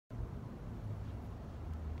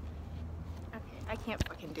I can't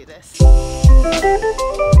fucking do this.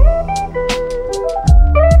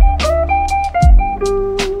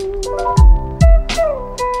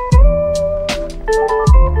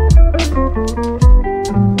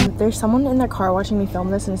 There's someone in their car watching me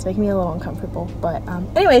film this and it's making me a little uncomfortable, but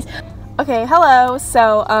anyways, okay, hello.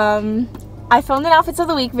 So I filmed an outfits of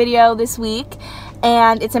the week video this week,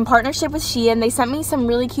 and it's in partnership with Shein. They sent me some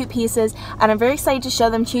really cute pieces and I'm very excited to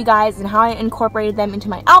show them to you guys and how I incorporated them into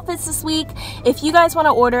my outfits this week. If you guys want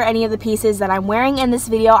to order any of the pieces that I'm wearing in this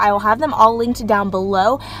video, I will have them all linked down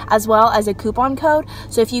below, as well as a coupon code.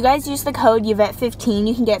 So if you guys use the code YVETTE15,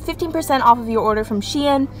 you can get 15% off of your order from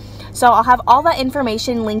Shein. So I'll have all that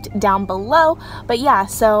information linked down below. But yeah,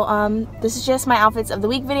 so this is just my outfits of the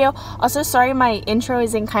week video. Also, sorry my intro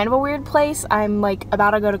is in kind of a weird place. I'm like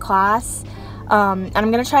about to go to class. And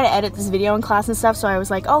I'm gonna try to edit this video in class and stuff, so I was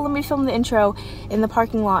like, oh, let me film the intro in the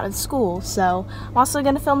parking lot of school. So I'm also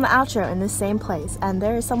gonna film the outro in the same place, and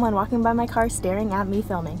there is someone walking by my car staring at me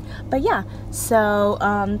filming. But yeah, so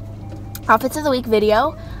outfits of the week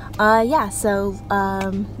video. Yeah.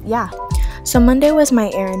 So Monday was my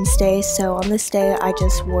errands day, so on this day I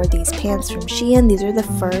just wore these pants from Shein. These are the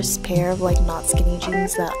first pair of like not skinny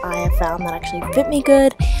jeans that I have found that actually fit me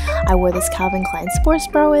good. I wore this Calvin Klein sports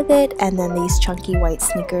bra with it, and then these chunky white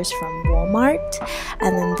sneakers from Walmart,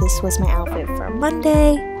 and then this was my outfit for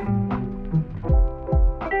Monday.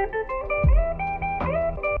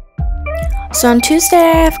 So on Tuesday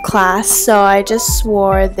I have class, so I just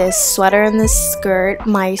wore this sweater and this skirt.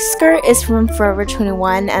 My skirt is from Forever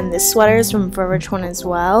 21 and this sweater is from Forever 21 as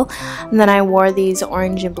well. And then I wore these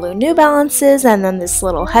orange and blue New Balances and then this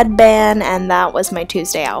little headband, and that was my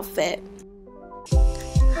Tuesday outfit.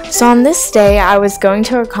 So on this day, I was going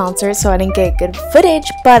to a concert, so I didn't get good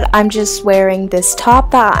footage, but I'm just wearing this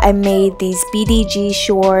top that I made, these BDG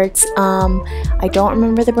shorts. I don't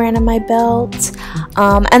remember the brand of my belt.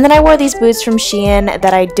 And then I wore these boots from Shein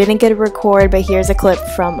that I didn't get to record, but here's a clip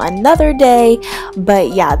from another day.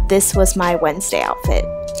 But yeah, this was my Wednesday outfit.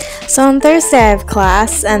 So on Thursday I have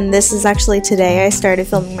class, and this is actually today. I started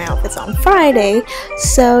filming my outfits on Friday.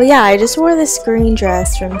 So yeah, I just wore this green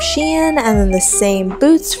dress from Shein and then the same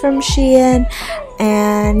boots from Shein,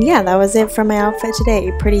 and yeah, that was it for my outfit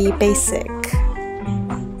today. Pretty basic.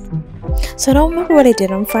 So I don't remember what I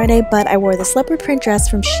did on Friday, but I wore this leopard print dress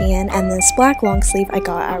from Shein and this black long sleeve I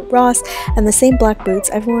got at Ross and the same black boots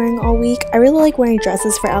I've been wearing all week. I really like wearing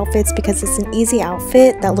dresses for outfits because it's an easy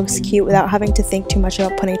outfit that looks cute without having to think too much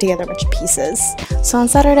about putting together a bunch of pieces. So on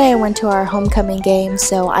Saturday I went to our homecoming game,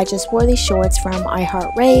 so I just wore these shorts from I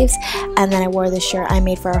Heart Raves, and then I wore this shirt I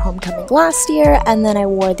made for our homecoming last year, and then I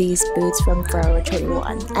wore these boots from Forever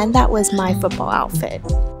 21, and that was my football outfit.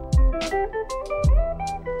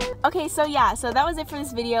 Okay, so yeah, so that was it for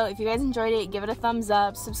this video. If you guys enjoyed it, give it a thumbs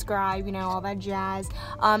up, subscribe, you know, all that jazz.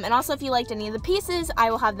 And also if you liked any of the pieces,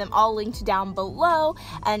 I will have them all linked down below.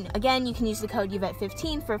 And again, you can use the code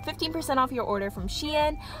YVETTE15 for 15% off your order from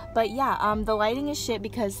Shein. But yeah, the lighting is shit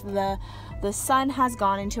because the sun has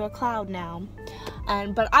gone into a cloud now.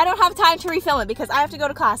 But I don't have time to refilm it because I have to go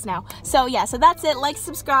to class now. So yeah, so that's it. Like,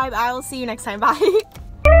 subscribe. I will see you next time. Bye.